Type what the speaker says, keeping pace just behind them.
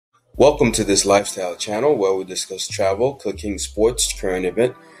Welcome to this lifestyle channel where we discuss travel, cooking, sports, current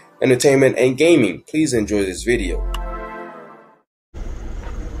event, entertainment, and gaming. Please enjoy this video.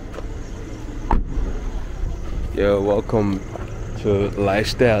 Yo, welcome to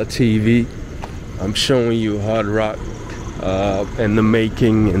Lifestyle TV. I'm showing you hard rock and the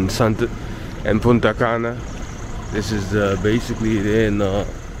making in Punta Cana. This is basically in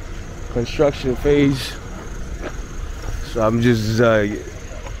construction phase. So I'm just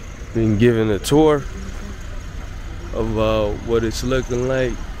being given a tour of what it's looking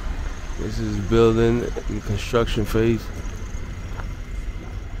like. This is building in construction phase.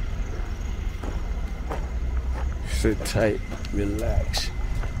 Sit tight, relax.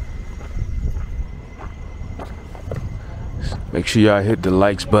 Make sure y'all hit the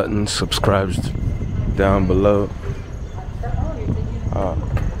likes button, subscribe down below.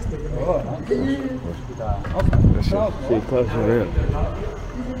 Let's see closer there.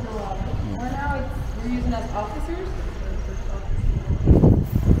 We're using as officers.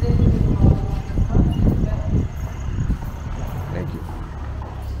 Thank you.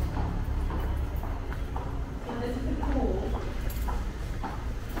 And this is the pool.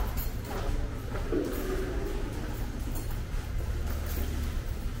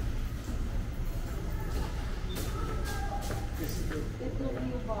 This will be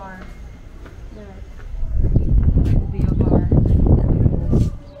a bar. There will be a bar.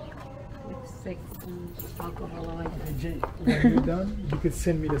 With 6 alcohol. Jay, when you're done, you could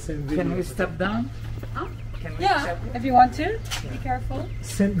send me the same video. Can we step down? Huh? Can we Yeah, step if you want to. Be careful.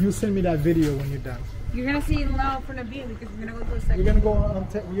 You send me that video when you're done. You're gonna see it now from the view because we're gonna go to a second. We're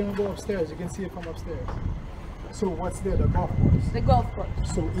gonna go upstairs. You can see it from upstairs. So what's there? The golf course. The golf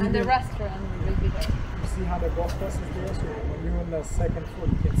course. So And the restaurant will be there. You see how the golf course is there? So when you're on the second floor,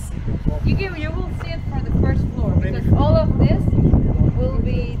 you can see the golf. You will see it from the first floor because all of this will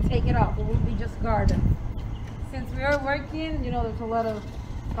be taken off. It will be just garden. Since we are working, you know, there's a lot of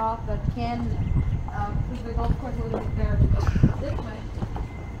stuff that can push the golf course a little bit there. This way.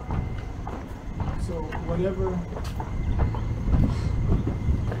 So whatever.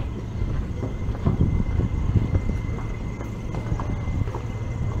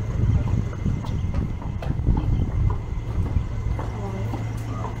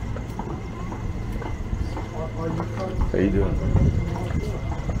 How you doing?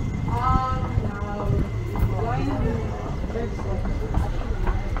 No.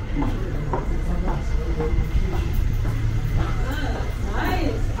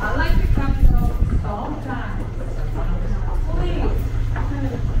 Nice. I like to come sometimes. Please.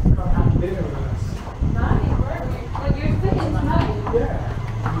 Nice. Like you're sitting tonight. Yeah.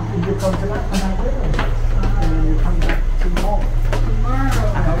 You come tonight and have dinner. And then you come back tomorrow.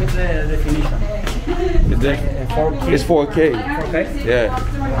 How is the definition? It's 4K. 4K? Yeah.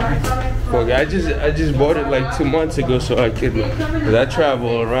 4K. I just bought it like 2 months ago so I could, cause I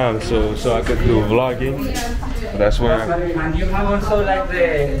travel around so I could do vlogging. That's why. And you have also like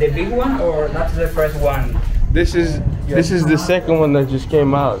the big one, or that's the first one? This is the second one that just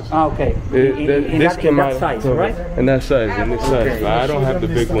came out. Ah, okay. This came out size, right? In that size, in this size. I don't have the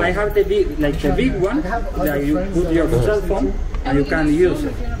big one. I have the big one that you put your cell phone and you can use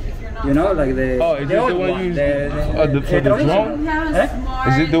it. You know, like the. Oh, is it the one used for the drone? Eh?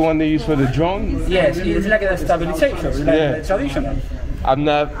 Is it the one they use for the drone? Yes, it's like a stabilization, like the traditional. I'm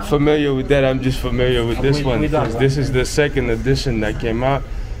not familiar with that. I'm just familiar with this one because this is the second edition that came out.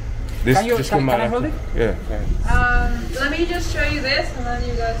 This just came out. Can I hold it? Yeah. Let me just show you this and then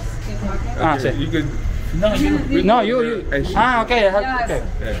you guys keep talking. Okay, you could. No, you. Ah, okay. Yes. Okay.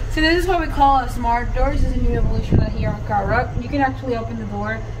 Yeah. So this is what we call a smart door. This is a new evolution here on Car Rock. You can actually open the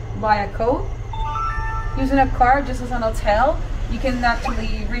door by a code. Using a card just as an hotel. You can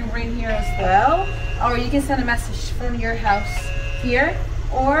actually ring here as well. Or you can send a message from your house here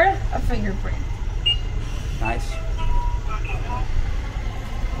or a fingerprint. Nice.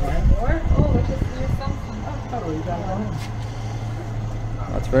 Or, oh, there's something.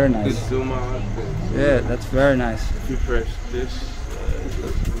 That's very Just nice. zoom out. Yeah, that's very nice. If you press this.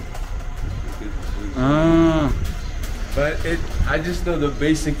 Ah. But I just know the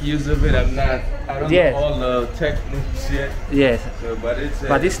basic use of it. I don't know all the techniques yet. Yes. So, But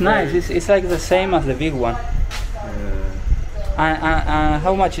it's nice. It's like the same as the big one. And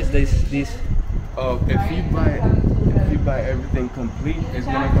how much is this? Oh, if you buy everything complete, it's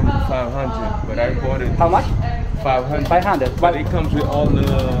gonna come to 500. But I bought it. How much? 500. 500. But it comes with all the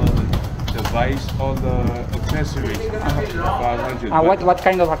device, all the accessories. 500. What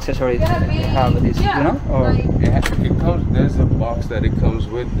kind of accessories you have this? You know? Or It comes. There's a box that it comes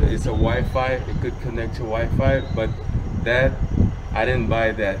with. It's a Wi-Fi. It could connect to Wi-Fi, but that I didn't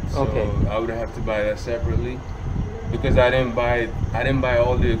buy that, so Okay. I would have to buy that separately because I didn't buy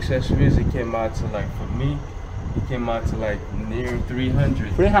all the accessories. It came out to like, for me, it came out to like near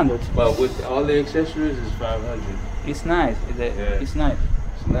 300. 300. But with all the accessories, it's 500. It's nice. It's nice.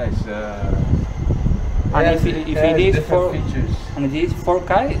 It's nice. And has- if has it is different 4 features. and it is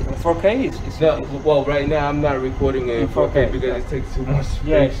 4K, 4K is No, well, right now I'm not recording it in 4K because it takes too much space.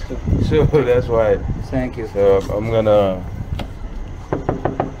 Yes. So that's why. Thank you. So I'm gonna.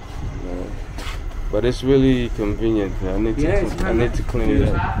 But it's really convenient. I need to clean it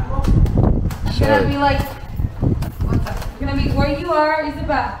up. It's gonna be like, what's that? It's gonna be where you are is the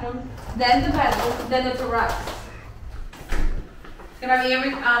bathroom, then the bedroom, then the terrace. It's gonna be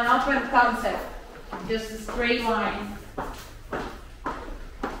an open concept, just a straight line.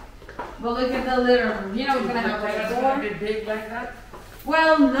 But look at the living room. You know it's gonna have like a door. big like that?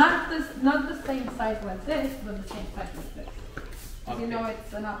 Well, not the same size like this, but the same size like this. You know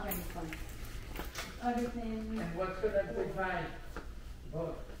it's an open concept. Everything. And what's gonna provide?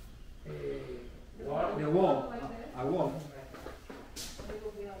 Well, the wall. a wall. It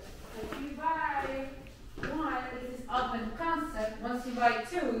will be like, if you buy one, this is open concept. Once you buy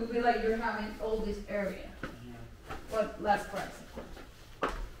two, it will be like you're having all this area. But less price.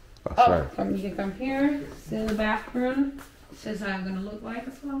 You can come here, see the bathroom. Says how I'm gonna look like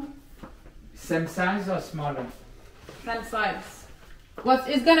as well. Same size or smaller? Same size. What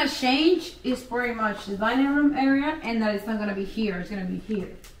is gonna change is pretty much the dining room area, and that it's not gonna be here. It's gonna be here,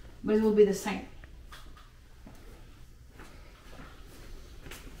 but it will be the same.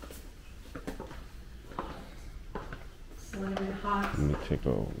 It's a little bit hot. Let me take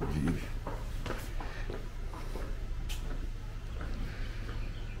a view.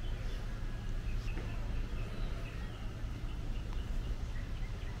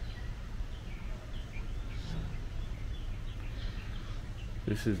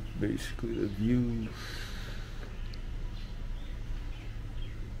 This is basically the view.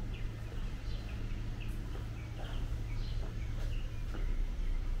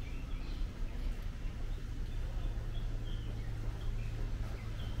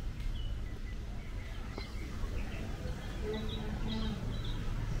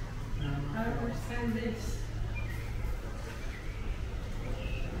 I understand this.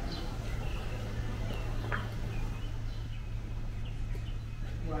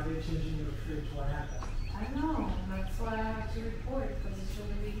 Why are they changing your fridge? What happened? I know. That's why I have to report it because it's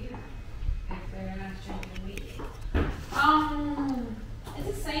shouldn't be here. If they're not changing me.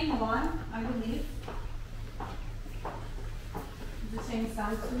 It's the same one, I believe. It's the same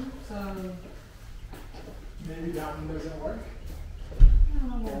Samsung, so. Maybe that one doesn't work. I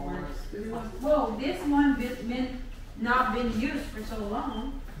don't know what works. Well, this one been not been used for so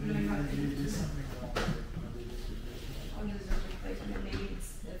long. Maybe you did something wrong. I'll use this replacement. Maybe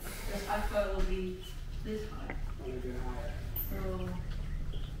it's I thought it would be this high. A little bit higher. So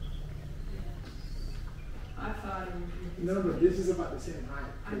I thought it would be. No, but this is about the same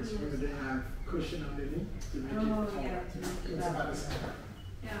height. I It's know. where they have cushion underneath to make Oh, it taller. yeah, to make it It's up. about the same height.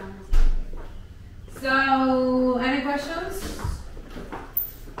 Yeah. So, any questions?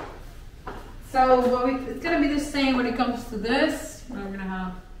 So, it's gonna be the same when it comes to this. We're gonna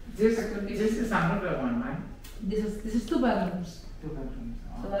have This is another one, right? this is 2 bedrooms. 2 bedrooms.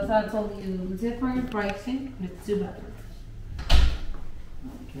 So that's how I told you different pricing with 2 bedrooms.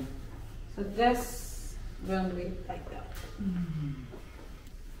 Okay. So this will be like that.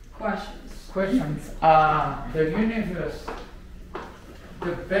 Questions? Questions. The universe.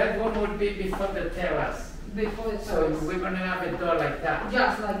 The bedroom would be before the terrace. Before it's So we're gonna have a door like that.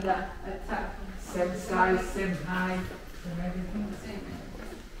 just like that. Exactly. Same size, same height, and everything. Same.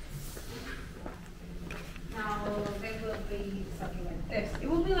 Now they will be something like this. It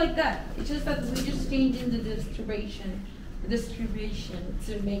will be like that. It's just that we're just changing the distribution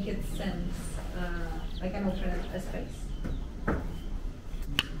to make it sense, like an alternate space.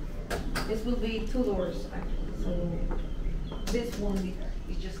 This will be 2 doors actually. So this won't be there.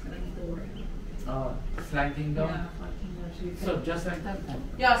 It's just gonna be door. Oh, sliding door. Yeah, sliding door, so you can- So just like that.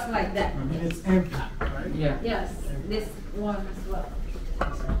 Just like that. And it's empty, right? Yeah. Yes, this one as well.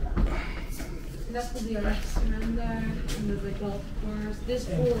 That will be a restaurant there, and there's a golf course. This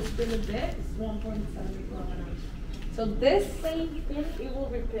pool is still a bit, it's 1.7 kilometers. So this same thing, it will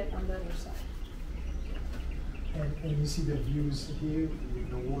repeat on the other side. And you see the views here,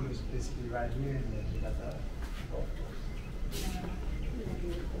 the water is basically right here, and then you got the golf course. Yeah, really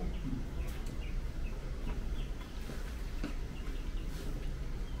beautiful.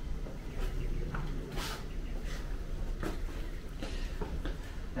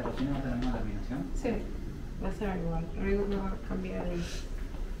 ¿La cocina no tenemos la terminación? Sí, las estar igual. Lo único que va a cambiar es...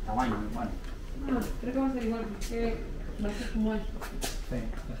 Tamaño, igual. No, creo que va a ser igual porque va a ser como esto. Sí,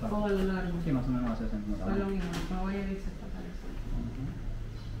 exacto. Todo lo largo. Sí, más o menos hace ese mismo Va lo tamaño. mismo. No voy a ver exactamente.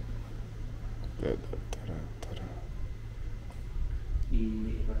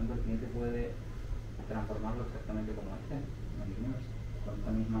 Y, por ejemplo, el cliente puede transformarlo exactamente como este, en el universo, con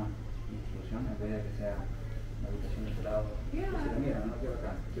esta misma instrucción, en vez de que sea la habitación de este lado. Yeah. Mira, no quiero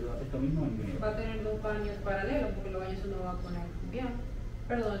acá, quiero esto mismo en universo. Va a tener dos baños paralelos porque los baños uno va a poner bien.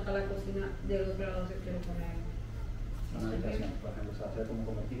 Perdón, está la cocina del otro lado se quiere poner Una habitación, por ejemplo, se va a hacer como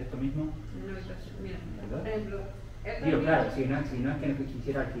convertir esto mismo. una habitación. Mira, ¿Verdad? por ejemplo, esta Digo, mía- claro, si no es que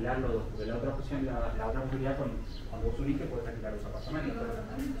quisiera alquilar los dos, porque la otra opción, la otra posibilidad cuando vos unís que puedes alquilar los apartamentos.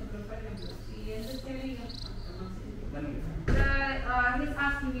 Pero, por ejemplo, si él se quiere ir, Bueno, he's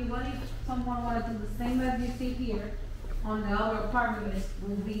asking me what if someone wanted to do the same as you see here on the other apartment list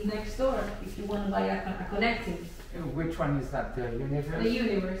will be next door if you want to buy a connecting. Which one is that? The universe? The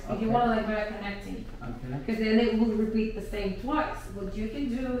universe, if you want to like buy a connecting. Okay. Because then it will repeat the same twice. What you can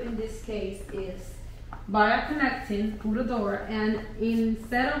do in this case is buy a connecting, put a door, and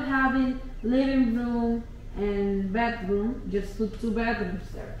instead of having living room and bedroom, just put 2 bedrooms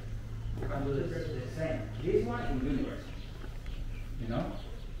there. you can do the same. This one in universe. You know?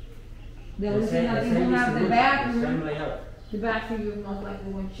 The only thing that you same will have the distribution, same bathroom, layout. the bathroom you most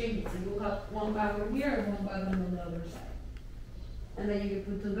likely won't change. So you'll have 1 bathroom here and 1 bathroom on the other side. And then you can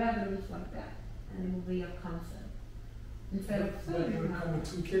put 2 bedrooms like that, and it will be a concept. Instead of But it would come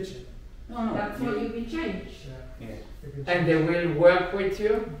with 2 kitchens. No, that's what you can change. Yeah. Yeah. You can And they will work with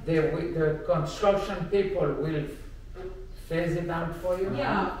you? The construction people will phase it out for you?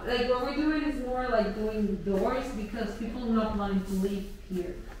 Yeah, like what we're doing is more like doing doors because people are not wanting to live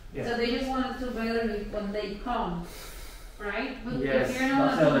here. Yeah. So they just want a 2-bedroom when they come, right? But Yes, if you're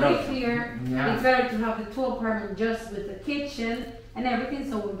not that's wanting to how it live here, Yeah. it's better to have the 2 apartment just with the kitchen and everything.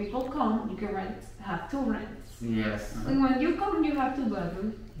 So when people come, you can have 2 rents. Yes. And when you come, you have 2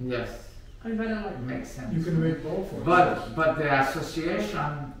 bedrooms. Yes. I better like that. Makes sense. You can make both. or But the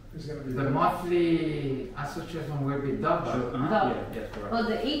association, it's gonna be the monthly association will be double. Double. Yes, correct. But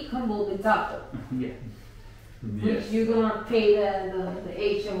the income will be double, Yeah. which you're gonna pay the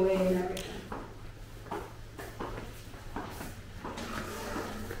HOA and everything.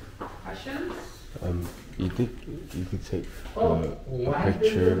 Questions? You think you could take Oh, a why do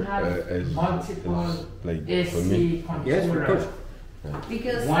picture you have as multiple like for AC me? Yes, of controllers? course.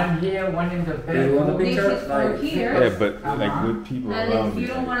 Because One here, one in the You want a bedroom. this picture? is for Like, here. Yeah, but like with people And around if me, you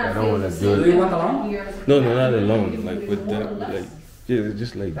don't like, wanna I don't want to face do the Do you it. want alone? here, No, no, not you alone. can Like do with more or them, less. like yeah,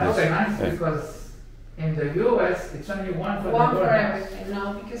 just like That would this. be nice Yeah. because in the US it's only one for One the for doorhouse. everything,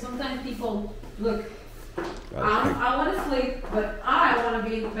 no, because sometimes people, look, Like, I wanna sleep, but I wanna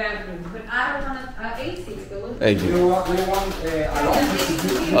be in the bedroom, but I don't want AC, so. thank Do you. you want alone?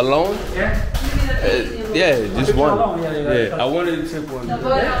 Alone? Yeah? Yeah, just Picture one. alone, yeah. Yeah, I wanted to take one. No,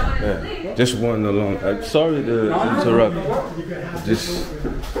 but I wanna Yeah, sleep. just one alone. Sorry to interrupt. You can have Just- this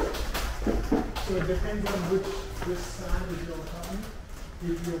open. So it depends on which side of your apartment.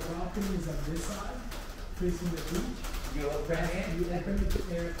 If your balcony is on this side, facing the beach, You open it. you open it,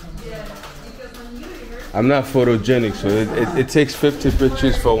 air comes Yeah, in. because when you hear. I'm not photogenic, so it takes 50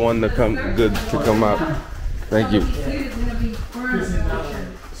 pictures for one to come good to come out. Thank you. Here is gonna be firm. Facing that way.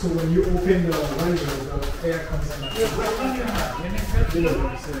 So when you open the window, the air comes in. Like that. This is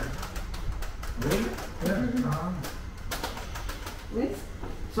what I'm saying. Yeah. This?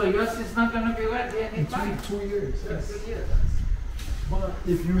 So yours is not gonna be wet In anytime? 2 years, yes. 2 years. But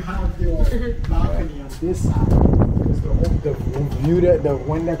if you have your balcony on this side, because the view that the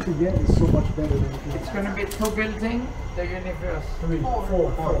one that you get is so much better than if you It's gonna be 2 buildings, the universe. three,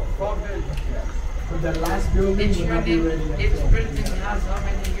 four. 4 buildings. So the last building Each will not be unit, ready each until. building has how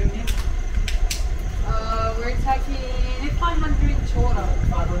many units? We're talking 500 total.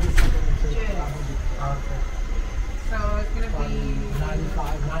 570. Okay. So it's gonna be.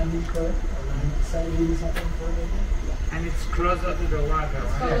 95, 90 per, or 70 something per building. And it's closer to the water,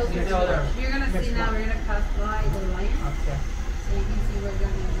 So right? it's- The other. you're gonna see now, we're gonna pass by the line, Okay. so you can see what's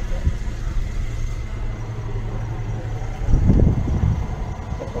going on with it.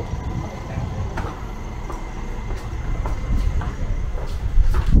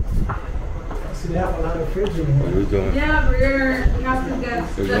 So they have a lot of fridge in What are here. we doing? Yeah, we have to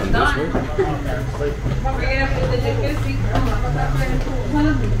get We're stuff going done. this way? But we're gonna put the jacuzzi. One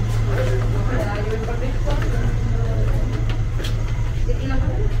of them. Yeah, you want this one? You know,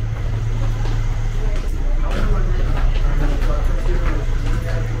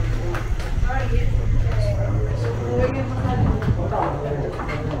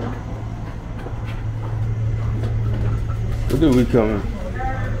 did we come in?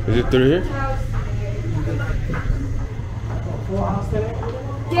 Is it through here?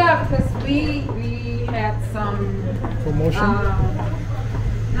 Yeah, because we had some Promotion?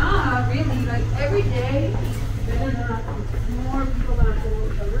 no, not really. Like every day, there's more people that are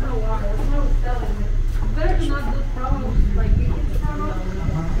going. I don't know why. That's what I was telling you. It's better to not do promos like you do promos.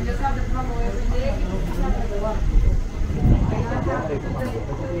 You just have the promo every day. You just have like a lot of people.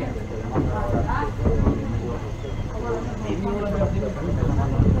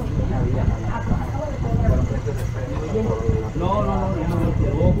 No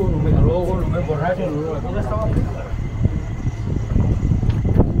me drogo, no me emborracho, no estaba.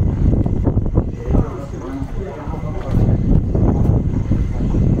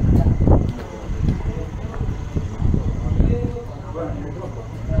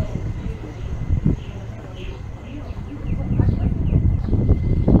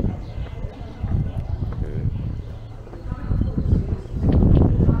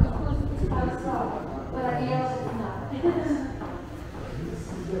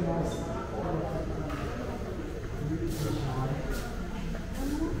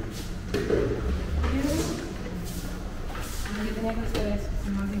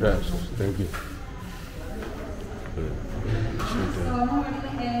 Yes, thank you.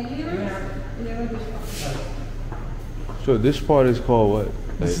 So this part is called what? Like,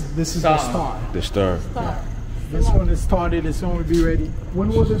 This is the star. the star. This one is started. This one will be ready. When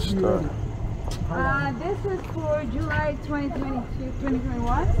will this be ready? This is for July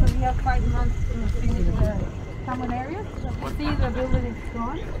 2021, so we have 5 months to finish the common areas. So you see the building is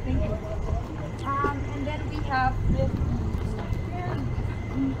gone. Thank you. And then we have this here,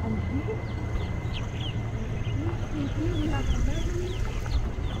 and here. We have the bedroom.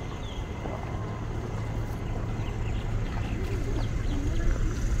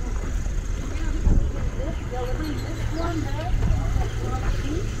 This one there.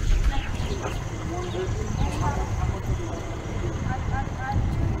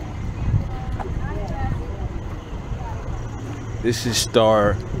 This is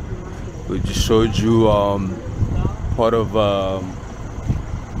Star. We just showed you part of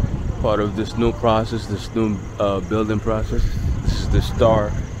this new process, this new building process. This is the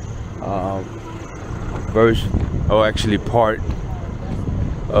Star version, or actually part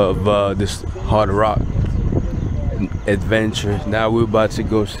of this hard rock adventure. Now we're about to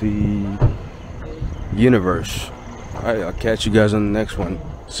go see Universe. All right, I'll catch you guys on the next one.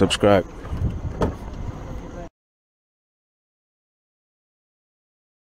 Subscribe.